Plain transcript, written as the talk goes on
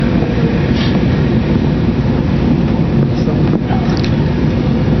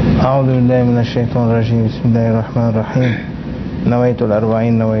أعوذ بالله من الشيطان الرجيم. بسم الله الرحمن الرحيم. نويت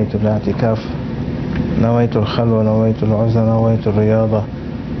الأربعين، نويت الاعتكاف، نويت الخلوة، نويت العزلة، نويت الرياضة،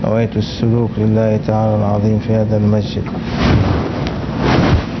 نويت السلوك لله تعالى العظيم في هذا المسجد.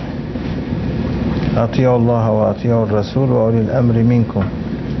 أطيعوا الله وأطيعوا الرسول وأولي الأمر منكم.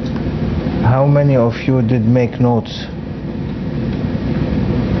 How many of you did make notes?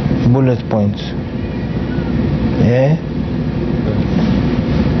 Bullet points. Yeah?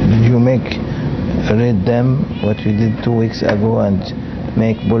 Did you read them, what we did 2 weeks ago, and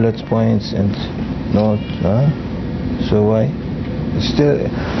make bullet points and note? Huh? So why? Still,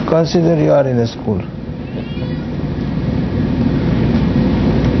 consider you are in a school.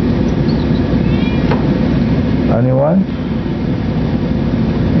 Anyone?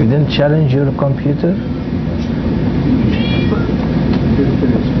 You didn't challenge your computer?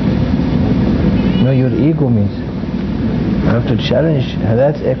 No, your ego means. You have to challenge.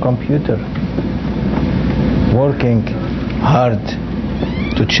 That's a computer working hard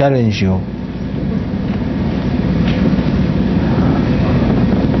to challenge you.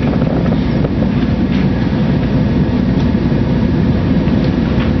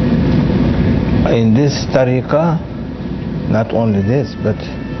 In this tariqah, not only this, but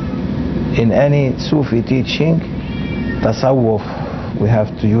in any Sufi teaching, tasawwuf, we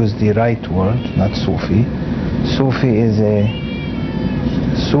have to use the right word, not Sufi. Sufi is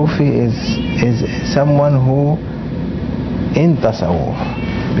someone who in tasawwuf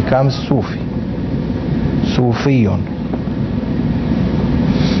becomes Sufi. Sufiyun.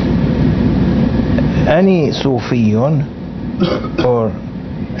 Any Sufiyun or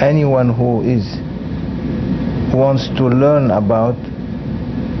anyone who wants to learn about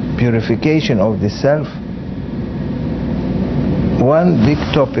purification of the self, one big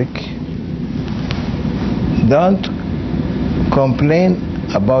topic: don't complain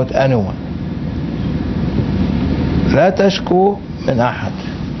about anyone. لا تشكو من أحد.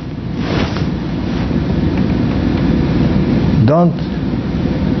 Don't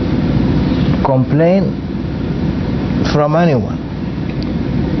complain from anyone.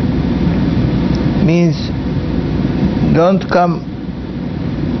 Means don't come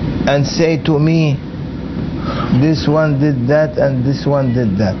and say to me, this one did that and this one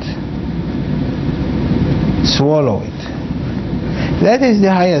did that. Swallow it. That is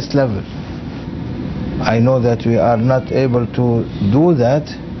the highest level. I know that we are not able to do that,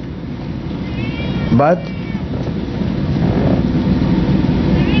 but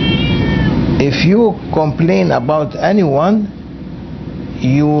if you complain about anyone,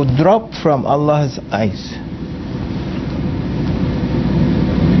 you drop from Allah's eyes.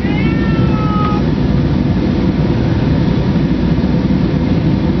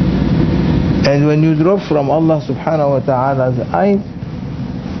 And when you drop from Allah subhanahu wa ta'ala's eyes,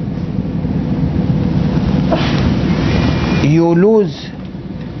 you lose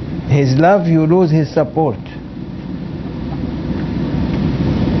His love, you lose His support.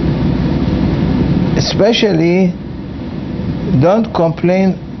 Especially, don't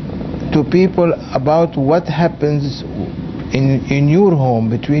complain to people about what happens in your home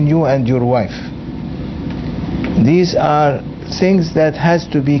between you and your wife. These are things that has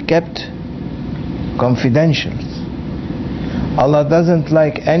to be kept confidential. Allah doesn't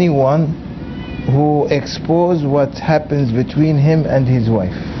like anyone who exposes what happens between him and his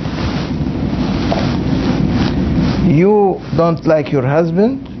wife. You don't like your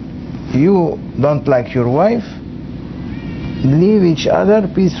husband, you don't like your wife, leave each other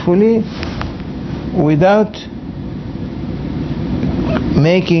peacefully without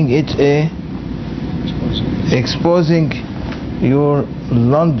making it exposing your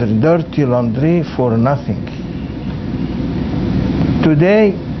laundry, dirty laundry for nothing.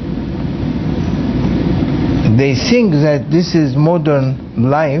 Today they think that this is modern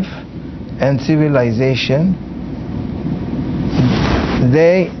life and civilization.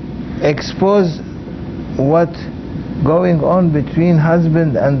 They expose what going on between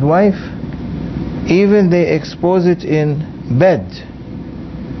husband and wife. Even they expose it in bed.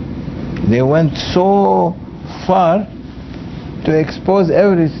 They went so far to expose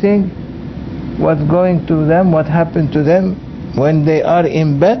everything, what's going to them, what happened to them when they are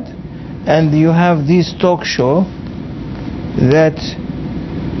in bed. And you have this talk show that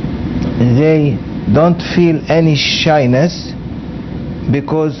they don't feel any shyness,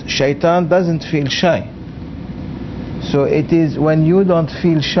 because shaitan doesn't feel shy. So it is when you don't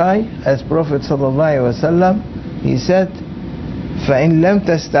feel shy, as Prophet ﷺ, he said, فَإِن لَمْ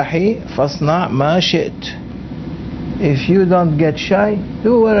تَسْتَحِي فَاصْنَعْ مَا شِئْتَ. If you don't get shy,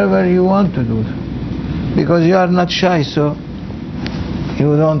 do whatever you want to do, because you are not shy. So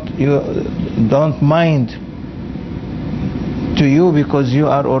you don't mind to you, because you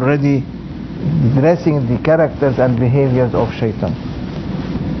are already dressing the characters and behaviors of shaitan.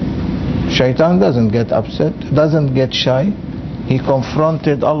 Shaitan doesn't get upset, doesn't get shy. He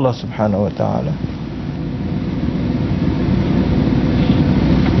confronted Allah subhanahu wa ta'ala.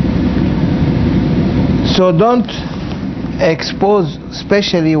 So don't expose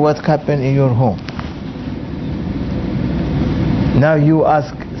especially what happened in your home. Now you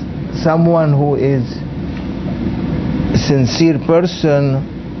ask someone who is a sincere person,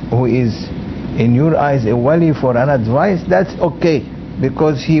 who is in your eyes a wali, for an advice. That's okay,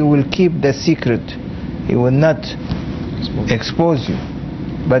 because he will keep the secret. He will not expose you,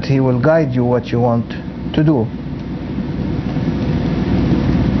 but he will guide you what you want to do.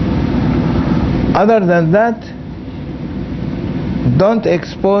 Other than that, don't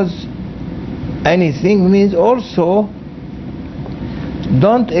expose anything. Means also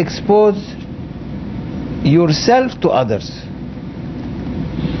don't expose yourself to others,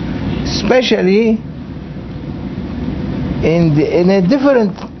 especially in a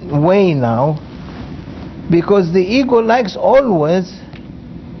different way now, because the ego likes always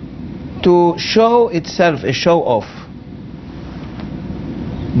to show itself, a show off.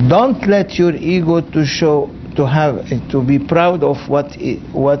 Don't let your ego to be proud of what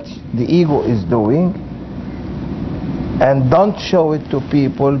the ego is doing, and don't show it to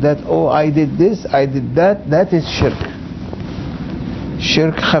people that, oh, I did this, I did that. That is shirk.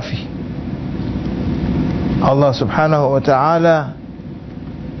 Shirk khafi. Allah subhanahu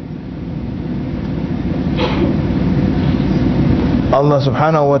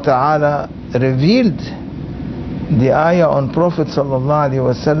wa ta'ala revealed the ayah on Prophet sallallahu alaihi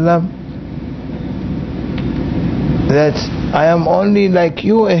wasallam that I am only like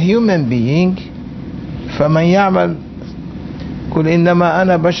you, a human being. فَمَنْ يَعْمَلْ قُلْ إِنَّمَا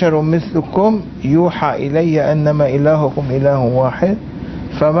أَنَا بَشَرٌ مِثْلُكُمْ يُوحَى إِلَيَّ أَنَّمَا إِلَهُكُمْ إِلَهٌ وَاحِدٌ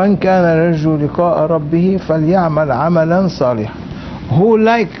فَمَنْ كَانَ يَرْجُو لِقَاءَ رَبِّهِ فَلْيَعْمَلْ عَمَلًا صَالِحًا. Who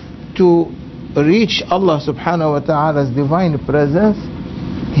like to reach Allah subhanahu wa ta'ala's divine presence,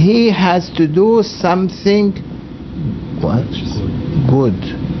 he has to do something what? Good.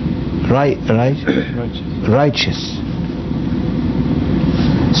 Righteous.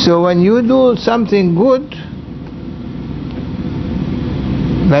 So when you do something good,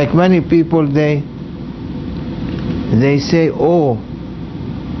 like many people, they say, oh,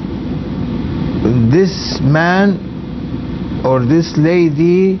 this man or this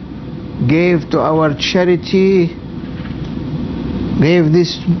lady gave to our charity, gave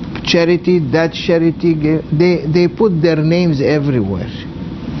this charity, that charity, they put their names everywhere.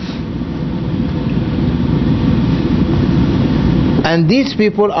 And these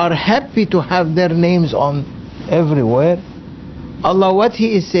people are happy to have their names on everywhere. Allah, what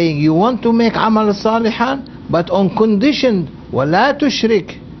He is saying, you want to make amal salihan, but on condition, وَلَا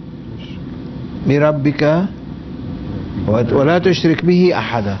تُشْرِكْ بِرَبِّكَ وَلَا تُشْرِكْ بِهِ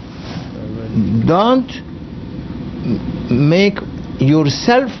أَحَدًا. Don't make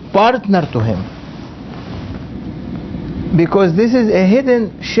yourself partner to Him, because this is a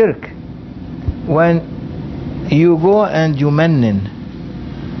hidden shirk. When you go and you mannin,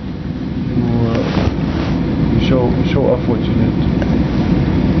 show off what you did.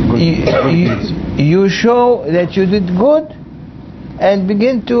 You show that you did good, and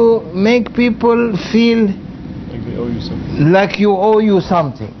begin to make people feel like they owe you something. Like you owe you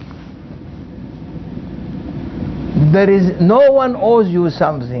something. There is no one owes you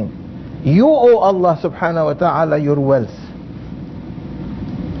something. You owe Allah subhanahu wa ta'ala your wealth.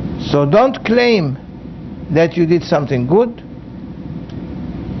 So don't claim that you did something good.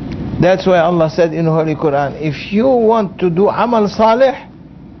 That's why Allah said in Holy Quran, if you want to do amal salih,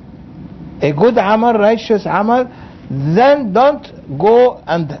 a good amal, righteous amal, then don't go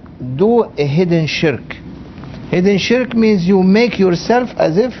and do a hidden shirk. Hidden shirk means you make yourself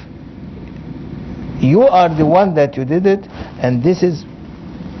as if you are the one that you did it, and this is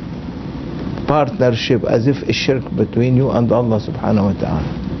partnership, as if a shirk between you and Allah subhanahu wa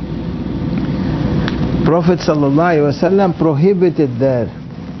ta'ala. Prophet sallallahu alaihi wasallam prohibited there.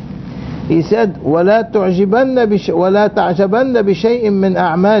 He said, وَلَا تعجبن بشيء من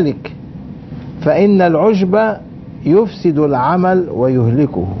أعمالك فإن العجب يفسد العمل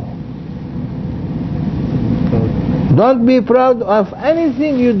ويهلكه. Don't be proud of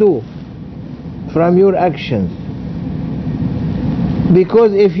anything you do from your actions,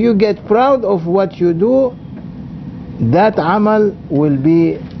 because if you get proud of what you do, that amal will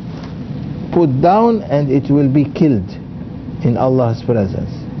be put down and it will be killed in Allah's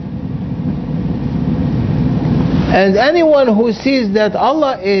presence. And anyone who sees that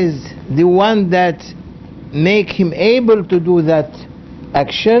Allah is the one that make him able to do that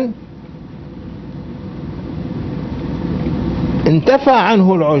action, انتفى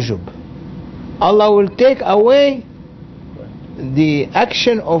عنه العجب. Allah will take away the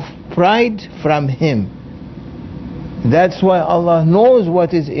action of pride from him. That's why Allah knows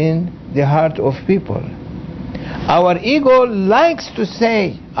what is in the heart of people. Our ego likes to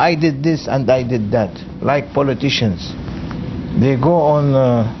say, I did this and I did that, like politicians. They go on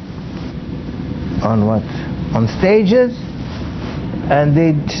what? On stages, and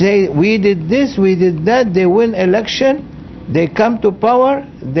they say, we did this, we did that. They win election, they come to power,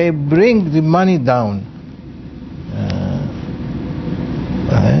 they bring the money down.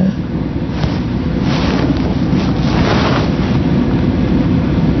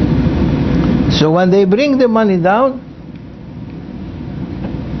 So when they bring the money down,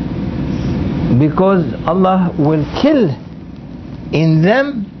 because Allah will kill in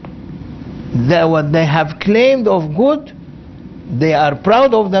them that what they have claimed of good, they are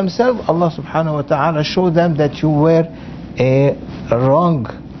proud of themselves. Allah subhanahu wa ta'ala show them that you were a wrong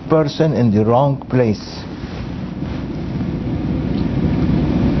person in the wrong place.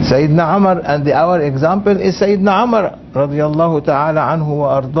 Sayyidina Umar, and our example is Sayyidina Umar radiyallahu ta'ala anhu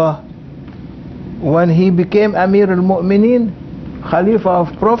wa ardah. When he became Amir al-Mu'mineen, Khalifa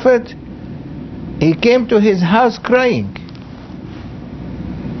of Prophet, he came to his house crying.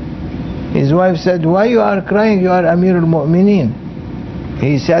 His wife said, why you are crying? You are Amir al-Mu'mineen.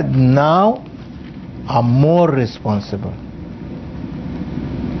 He said, now I'm more responsible.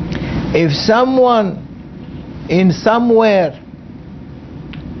 If someone in somewhere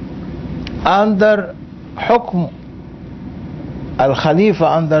under hukm al-Khalifa,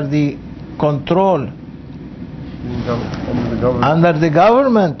 under the control, under the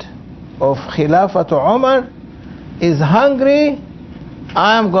government of Khilafat Umar, is hungry,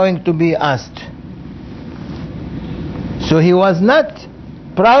 I am going to be asked. So he was not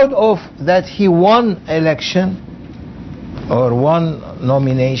proud of that he won election or won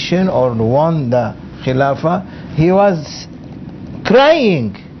nomination or won the Khilafah. He was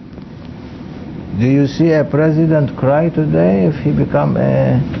crying. Do you see a president cry today if he become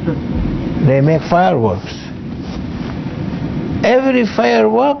a... They make fireworks. Every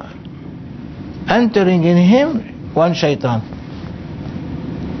firework entering in him, one shaitan.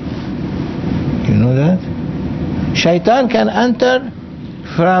 You know that? Shaitan can enter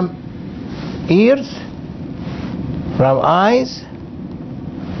from ears, from eyes,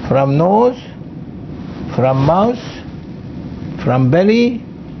 from nose, from mouth, from belly,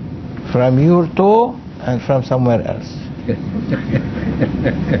 from your toe, and from somewhere else.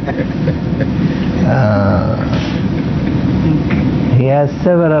 He has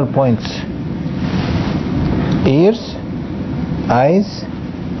several points: ears, eyes,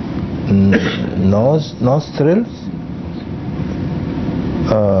 nose, nostrils,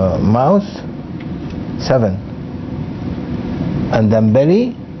 mouth, 7, and then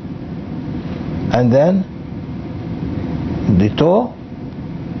belly, and then the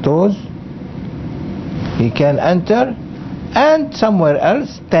toes. He can enter, and somewhere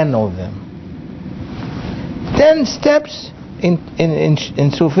else 10 of them. 10 steps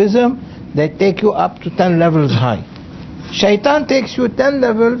in Sufism, they take you up to 10 levels high. Shaitan takes you 10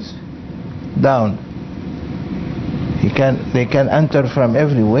 levels down. They can enter from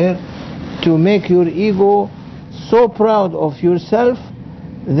everywhere to make your ego so proud of yourself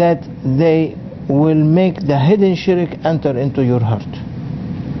that they will make the hidden shirk enter into your heart.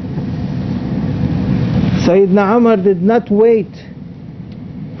 Sayyidina Umar did not wait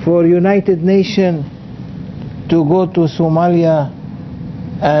for United Nations to go to Somalia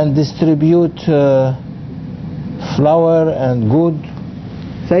and distribute flour and good.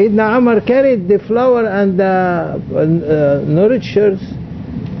 Sayyidina Umar carried the flour and the nourishers,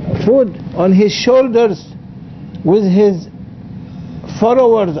 food on his shoulders with his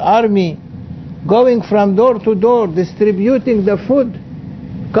followers, army, going from door to door, distributing the food,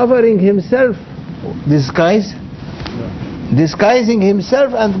 covering himself, disguising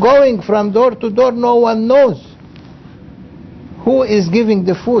himself and going from door to door. No one knows who is giving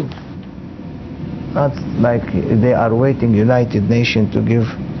the food. Not like they are waiting United Nations to give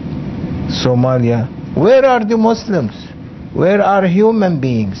Somalia. Where are the Muslims? Where are human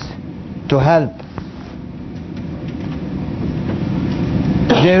beings to help?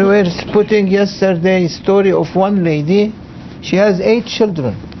 They were putting yesterday story of one lady. She has 8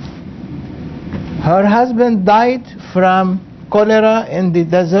 children. Her husband died from cholera in the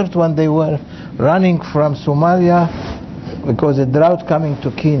desert when they were running from Somalia because of drought coming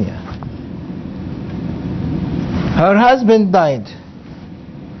to Kenya. Her husband died.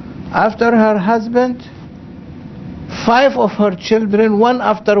 After her husband, 5 of her children, one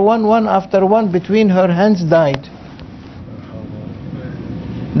after one, between her hands died.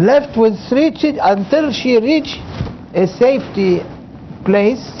 Left with 3 children until she reached a safety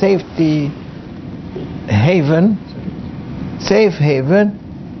place, safety haven, safe haven,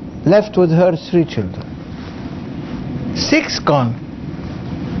 left with her 3 children. 6 gone.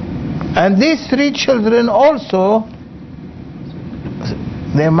 And these 3 children also,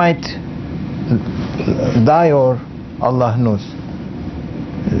 they might die, or Allah knows.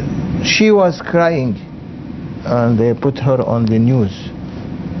 She was crying and they put her on the news.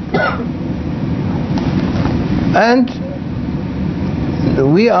 And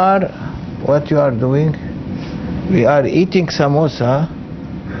we are, what you are doing, we are eating samosa,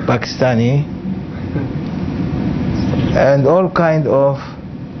 Pakistani, and all kind of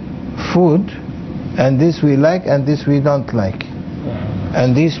food, and this we like and this we don't like.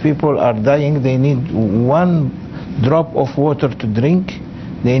 And these people are dying. They need 1 drop of water to drink.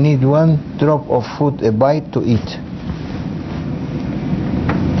 They need 1 drop of food, a bite to eat.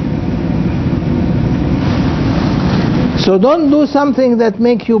 So don't do something that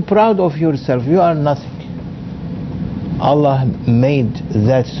make you proud of yourself. You are nothing. Allah made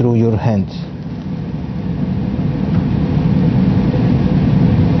that through your hands.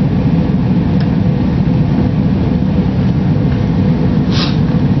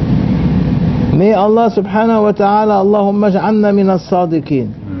 May Allah subhanahu wa ta'ala, Allahumma ja'alna min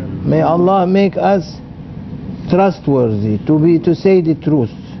as-sadiqeen. May Allah make us trustworthy, to say the truth.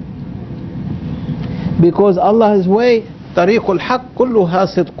 Because Allah's way, tariqul haqq kulluha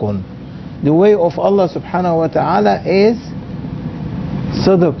sidqun. The way of Allah subhanahu wa ta'ala is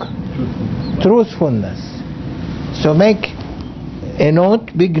sidq, truthfulness. So make a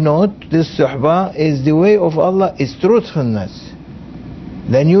note, big note, this suhbah is the way of Allah, is truthfulness.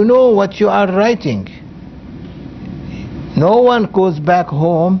 Then you know what you are writing. No one goes back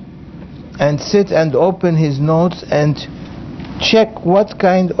home and sit and open his notes and check what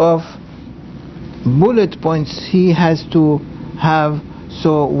kind of bullet points he has to have.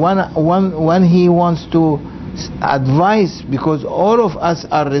 So when he wants to advise, because all of us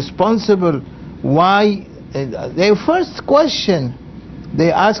are responsible, why? Their first question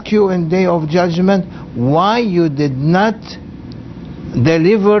they ask you in Day of Judgment, why you did not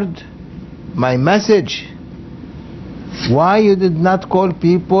delivered my message? Why you did not call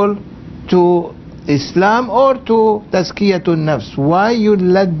people to Islam or to Tazkiyatun Nafs? Why you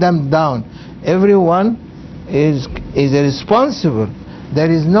let them down? Everyone is responsible. There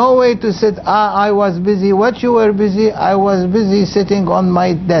is no way to say, I was busy. What you were busy? I was busy sitting on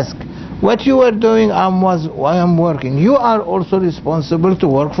my desk. What you were doing? I am working. You are also responsible to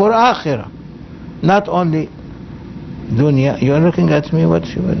work for Akhirah, not only dunya. You are looking at me,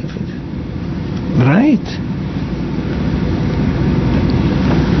 what's your benefit? Right.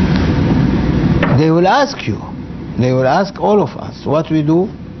 They will ask you. They will ask all of us what we do,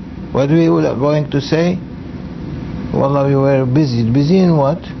 what we are going to say. Wallah, we were busy. Busy in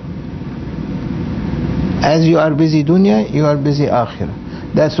what? As you are busy dunya, you are busy akhirah.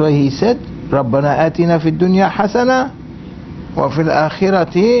 That's why he said, رَبَّنَا آتِنَا فِي الدُّنْيا حَسَنَةً وَفِي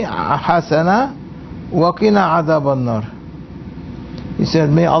الْآخِرَةِ حَسَنَةً وَقِنَا عَذَابَ النَّارِ. He said,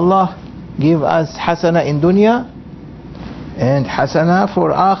 may Allah give us hasana in dunya and hasana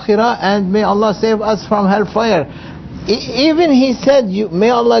for akhirah, and may Allah save us from hellfire. Even he said, may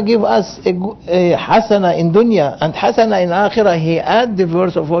Allah give us a hasana in dunya and hasana in akhirah. He add the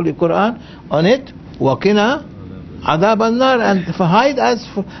verse of Holy Quran on it, وَقِنَا عَذَابَ النَّارِ, and hide us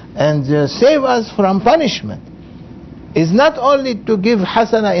and save us from punishment. It's not only to give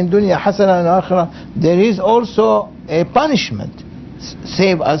hasana in dunya, hasana in akhirah, there is also a punishment.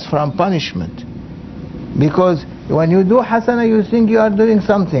 Save us from punishment. Because when you do hasana, you think you are doing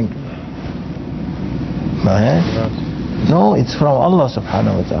something. No, it's from Allah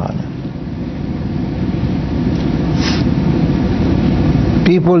subhanahu wa ta'ala.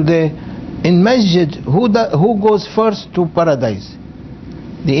 People, in masjid, who goes first to paradise?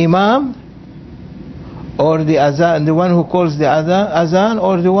 The imam, or the azan, the one who calls the azan,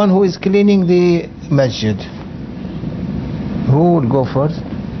 or the one who is cleaning the masjid? Who will go first?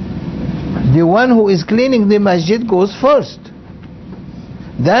 The one who is cleaning the masjid goes first.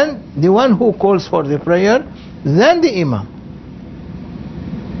 Then the one who calls for the prayer, then the imam.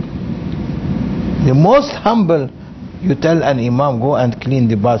 The most humble, you tell an imam, go and clean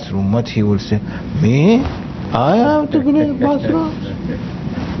the bathroom, what he will say? Me? I have to clean bathrooms?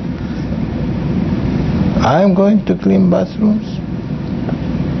 I am going to clean bathrooms?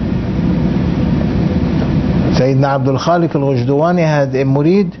 Sayyidina Abdul Khaliq al-Ghujdawani had a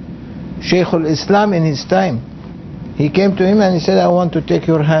murid, Shaykh al-Islam in his time. He came to him and he said, I want to take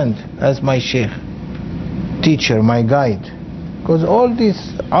your hand as my Shaykh, teacher, my guide. Because all these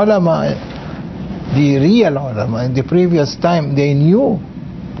ulama, the real ulama in the previous time, they knew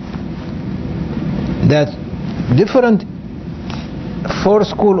that different four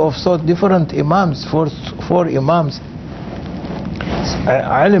school of thought, different imams, four imams,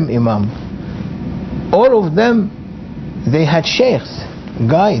 alim imam, all of them, they had sheikhs,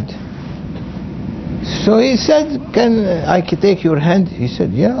 guide. So he said, can I take your hand? He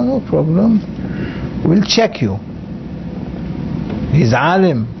said, yeah, no problem, we'll check you. He's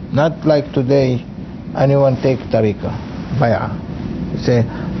alim, not like today anyone take tariqah, bay'ah. Say,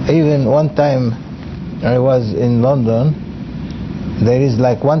 even one time I was in London, there is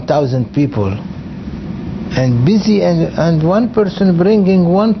like 1,000 people and busy, and one person bringing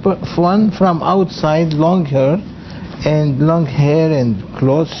one from outside, long hair and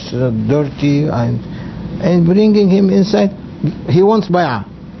clothes dirty, and bringing him inside. He wants bay'ah.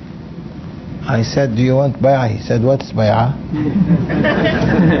 I said, do you want bay'ah? He said, what's bay'ah?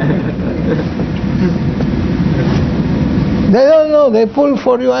 They don't know, they pull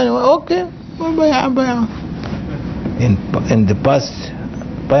for you anyway. Okay, well, bay'ah. In the past,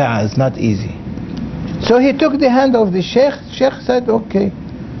 bay'ah is not easy. So he took the hand of the sheikh. Sheikh said, okay.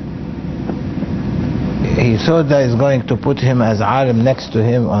 He thought that he's going to put him as alim next to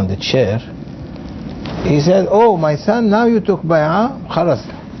him on the chair. He said, oh, my son, now you took bay'ah, khalas.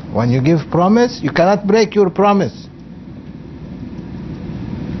 When you give promise, you cannot break your promise.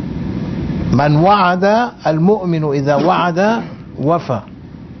 Man wa'ada al-mu'minu idha wa'ada wafa.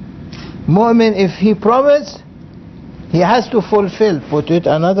 Mu'min, if he promised, he has to fulfill. Put it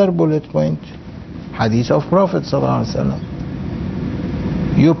another bullet point. Hadith of Prophet sallallahu alaihi wasallam.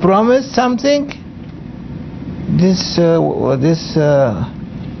 You promise something, the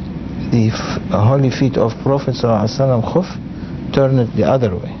holy feet of Prophet sallallahu alaihi wasallam, khuf, turn it the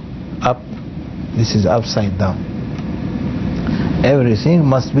other way, up. This is upside down. Everything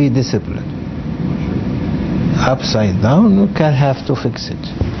must be disciplined. Upside down, you can have to fix it.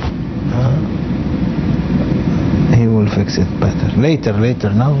 He will fix it better. Later,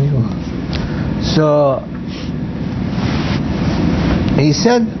 now you. So he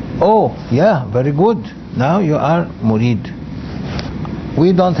said, oh yeah, very good. Now you are murid.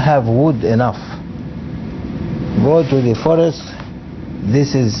 We don't have wood enough. Go to the forest.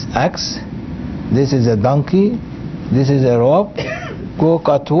 This is axe. This is a donkey. This is a rope. Go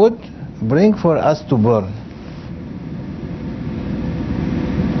cut wood. Bring for us to burn.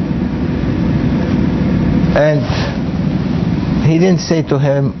 And he didn't say to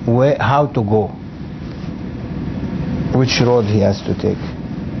him how to go, which road he has to take.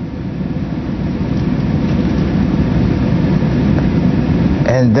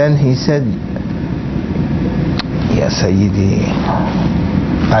 And then he said, Ya Sayyidi,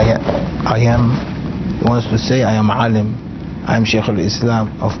 I am, he wants to say, I am alim, I am Shaykh al-Islam.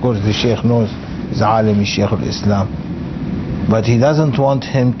 Of course the Shaykh knows he's alim, he's Shaykh al-Islam. But he doesn't want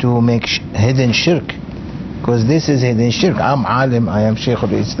him to make hidden shirk. Because this is hidden shirk. I'm alim, I am Shaykh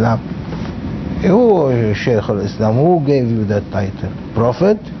al-Islam. Who Shaykh al-Islam? Who gave you that title?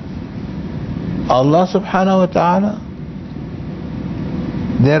 Prophet? Allah subhanahu wa ta'ala?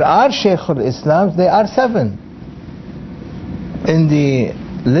 There are Shaykh al-Islam, they are 7 in the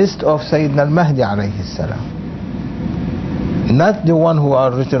list of Sayyidina al-Mahdi alayhi salam. Not the one who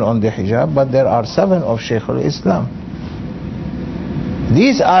are written on the hijab, but there are 7 of Shaykh al-Islam.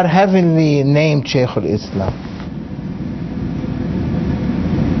 These are heavenly named Shaykh al-Islam.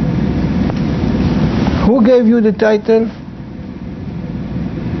 Who gave you the title?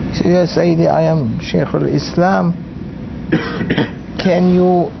 He said, yes, Sayyidi, I am Shaykh al-Islam. Can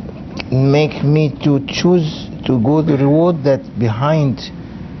you make me to choose to go the road that behind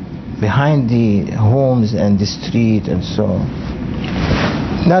the homes and the street and so on?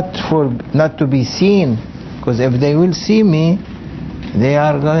 Not to be seen, because if they will see me, they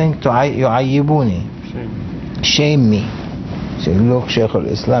are going to yu'ayyibuni, shame me. Say, look, Shaykh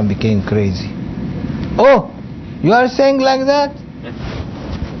al-Islam became crazy. Oh, you are saying like that?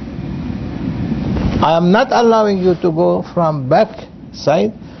 I am not allowing you to go from back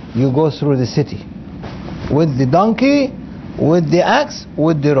side. You go through the city with the donkey, with the axe,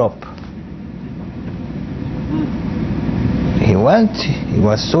 with the rope. He went, he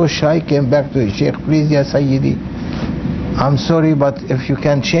was so shy, came back to the Sheikh, please, Ya Sayyidi, I'm sorry, but if you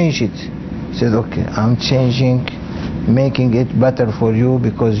can change it. He said, okay, I'm changing, making it better for you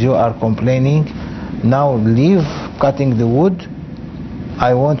because you are complaining. Now leave cutting the wood.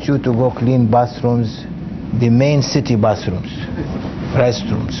 I want you to go clean bathrooms the main city bathrooms,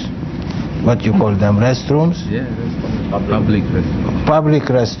 restrooms. What you call them, restrooms? Yeah, public restrooms. Public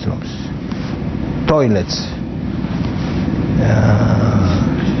restrooms, toilets.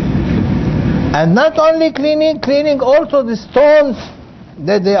 And not only cleaning also the stones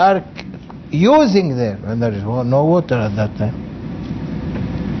that they are using there, when there is no water at that time.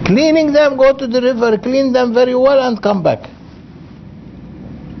 Cleaning them, go to the river, clean them very well and come back.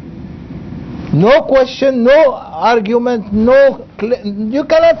 No question, no argument, you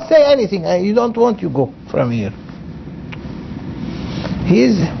cannot say anything. You don't want, you go from here. He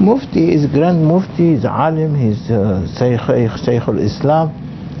is Mufti, he is Grand Mufti, he is Alim, he is Shaykh al-Islam.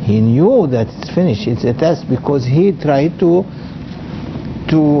 He knew that it's finished, it's a test, because he tried to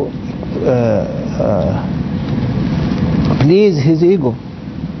please his ego.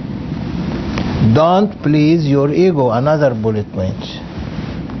 Don't please your ego, another bullet point.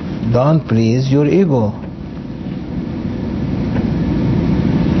 Don't please your ego.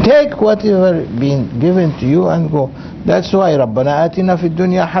 Take whatever been given to you and go. That's why ربنا آتنا في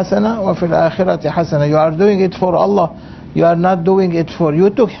الدنيا حسنة وفي الآخرة حسنة. You are doing it for Allah. You are not doing it for you.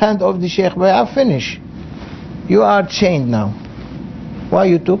 Took hand of the Sheikh, but I finish. You are chained now. Why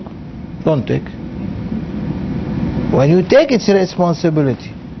you took? Don't take. When you take, it's a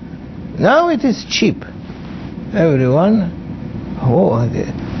responsibility. Now it is cheap. Everyone,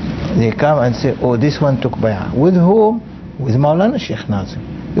 they come and say, oh, this one took bay'ah. With whom? With Maulana Sheikh Nazim.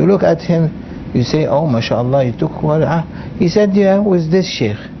 You look at him, you say, oh, mashallah, he took bay'ah. He said, yeah, with this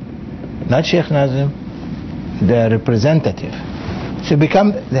Sheikh. Not Sheikh Nazim, the representative. So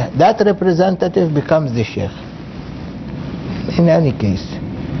that representative becomes the Sheikh. In any case.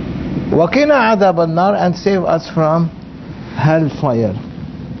 وَقِنَا عَذَابَ النَّارِ, and save us from hellfire.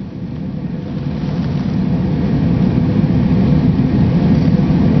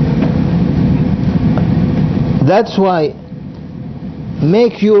 That's why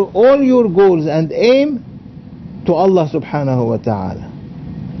make all your goals and aim to Allah subhanahu wa ta'ala.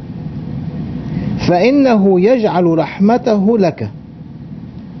 فإنه يجعل رحمته لك.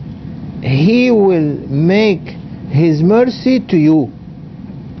 He will make His mercy to you.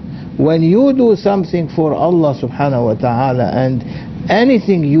 When you do something for Allah subhanahu wa ta'ala, and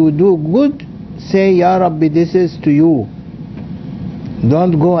anything you do good, say, Ya Rabbi, this is to you.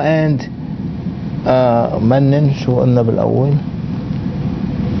 Don't go and منن شو قلنا بالأول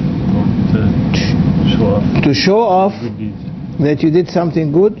to show off that you did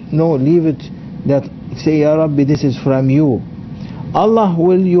something good. No, leave it. That say, Ya Rabbi, this is from you. Allah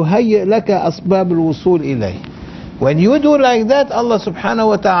will يهيئ لك أسباب الوصول إليه. When you do like that, Allah subhanahu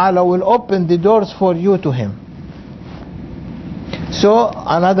wa ta'ala will open the doors for you to Him. So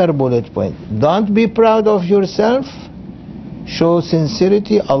another bullet point, don't be proud of yourself. Show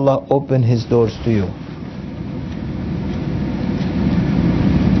sincerity, Allah open His doors to you.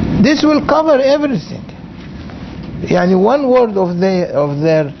 This will cover everything. Yani one word of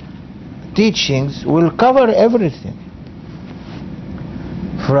their teachings will cover everything.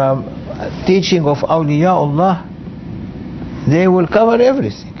 From teaching of awliyaullah, they will cover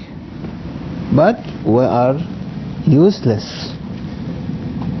everything. But we are useless.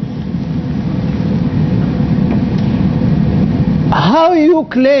 How you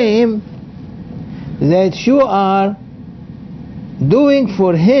claim that you are doing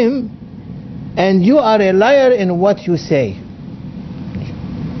for him and you are a liar in what you say?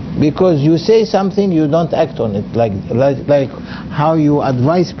 Because you say something, you don't act on it, like how you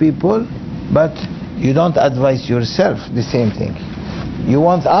advise people, but you don't advise yourself the same thing. You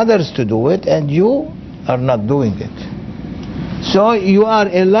want others to do it and you are not doing it. So you are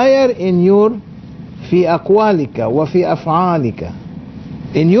a liar in your في أقوالك وفي أفعالك.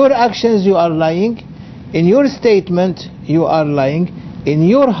 In your actions you are lying, in your statement you are lying, in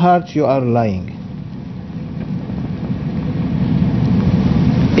your heart you are lying.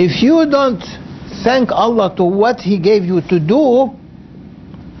 If you don't thank Allah to what He gave you to do,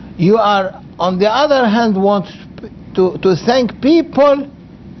 you are on the other hand want to thank people,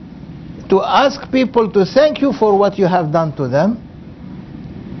 to ask people to thank you for what you have done to them.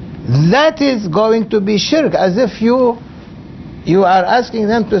 That is going to be shirk, as if you are asking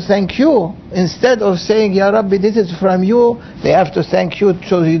them to thank you. Instead of saying, Ya Rabbi, this is from you, they have to thank you,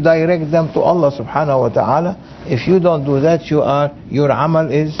 so you direct them to Allah subhanahu wa ta'ala. If you don't do that, your amal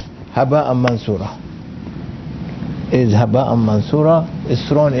is haba'an mansura. Is haba'an mansura, is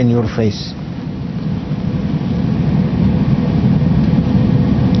thrown in your face.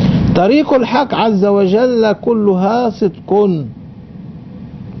 طريق الحق عز وجل كلها صدق.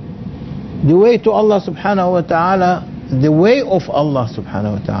 The way to Allah subhanahu wa ta'ala, the way of Allah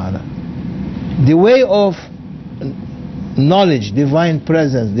subhanahu wa ta'ala, The way of knowledge, divine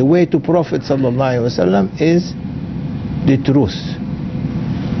presence, the way to Prophet ﷺ is the truth.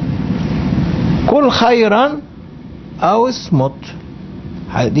 Kul khayran aw ismut.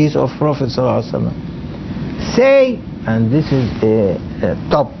 Hadith of Prophet ﷺ. Say, and this is a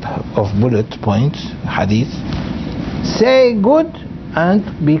top of bullet points, hadith, say good and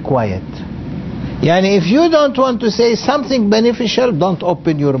be quiet. Yani if you don't want to say something beneficial, don't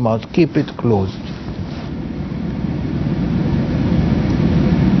open your mouth, keep it closed.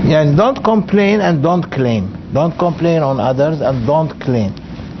 Yani don't complain and don't claim. Don't complain on others and don't claim.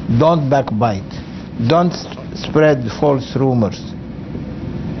 Don't backbite. Don't spread false rumors.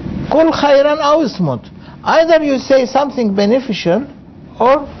 Kul khayran aw ismut. Either you say something beneficial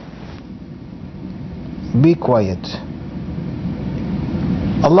or be quiet.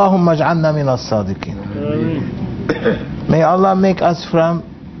 Allahumma ij'alna min as-sadiqin. May Allah make us from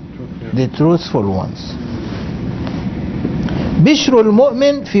the truthful ones. بشر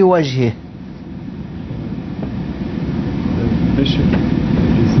المؤمن في وجهه.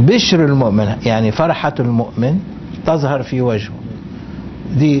 بشر المؤمن يعني فرحة المؤمن تظهر في وجهه.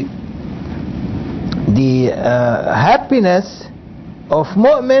 The happiness of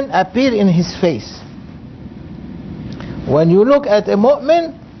mu'min appear in his face. When you look at a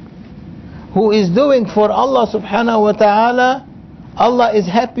mu'min who is doing for Allah subhanahu wa ta'ala, Allah is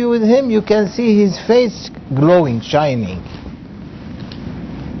happy with him, you can see his face glowing, shining.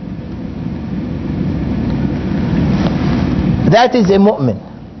 That is a mu'min.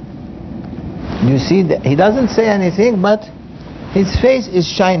 You see, he doesn't say anything, but his face is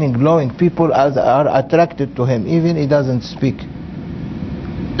shining, glowing. People are attracted to him, even he doesn't speak.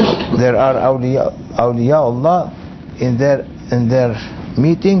 There are awliya Allah in their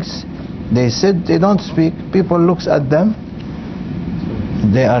meetings. They sit, they don't speak. People looks at them,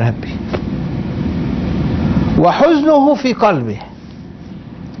 they are happy. وَحُزْنُهُ فِي قَلْبِهِ.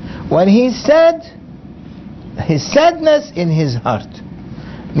 When he's sad, his sadness in his heart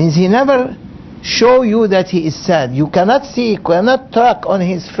means he never show you that he is sad. You cannot see, cannot track on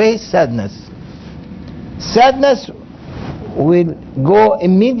his face sadness. Sadness will go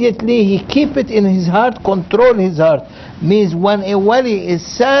immediately. He keep it in his heart, control his heart. Means when a wali is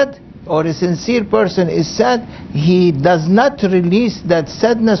sad or a sincere person is sad, he does not release that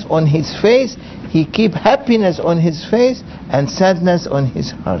sadness on his face. He keep happiness on his face and sadness on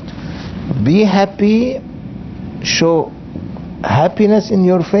his heart. Be happy, show happiness in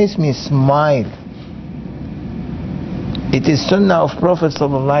your face, means smile. It is sunnah of Prophet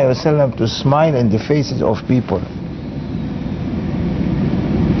ﷺ to smile in the faces of people.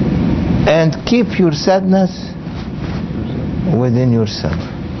 And keep your sadness within yourself.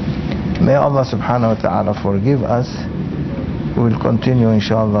 May Allah subhanahu wa ta'ala forgive us. We will continue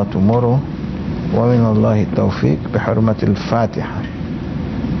inshallah tomorrow. ومن الله التوفيق بحرمة الفاتحة.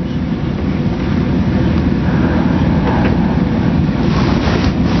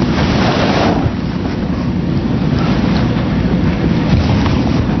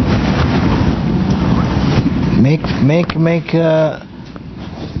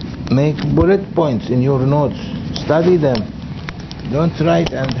 Make bullet points in your notes. Study them. Don't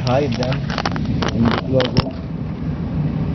write and hide them in your book.